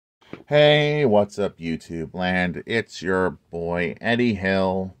Hey, what's up, YouTube land? It's your boy, Eddie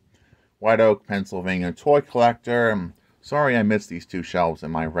Hill, White Oak, Pennsylvania toy collector. I'm sorry I missed these two shelves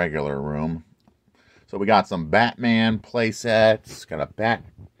in my regular room. So we got some Batman playsets, got a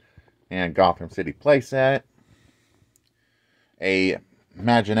Batman Gotham City playset, a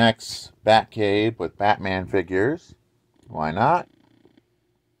imaginex Batcave with Batman figures. Why not?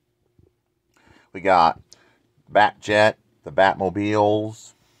 We got Batjet, the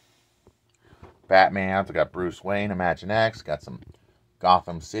Batmobiles, Batman. We got Bruce Wayne, imaginex. Got some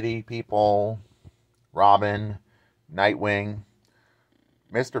Gotham City people, Robin, Nightwing,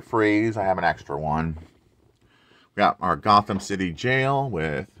 Mr. Freeze. I have an extra one. We got our Gotham City jail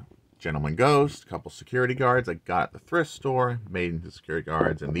with Gentleman Ghost, a couple security guards I got at the thrift store, made into security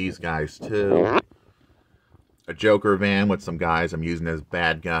guards, and these guys too. A Joker van with some guys I'm using as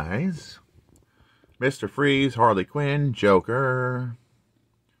bad guys. Mr. Freeze, Harley Quinn, Joker,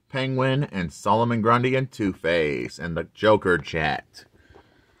 Penguin, and Solomon Grundy, and Two-Face, and the Joker jet.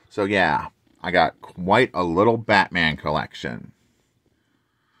 So yeah, I got quite a little Batman collection.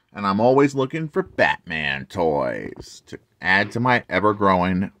 And I'm always looking for Batman toys to add to my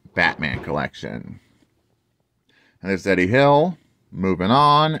ever-growing Batman collection. And this is Eddie Hill, moving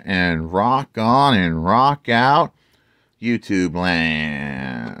on and rock out, YouTube land.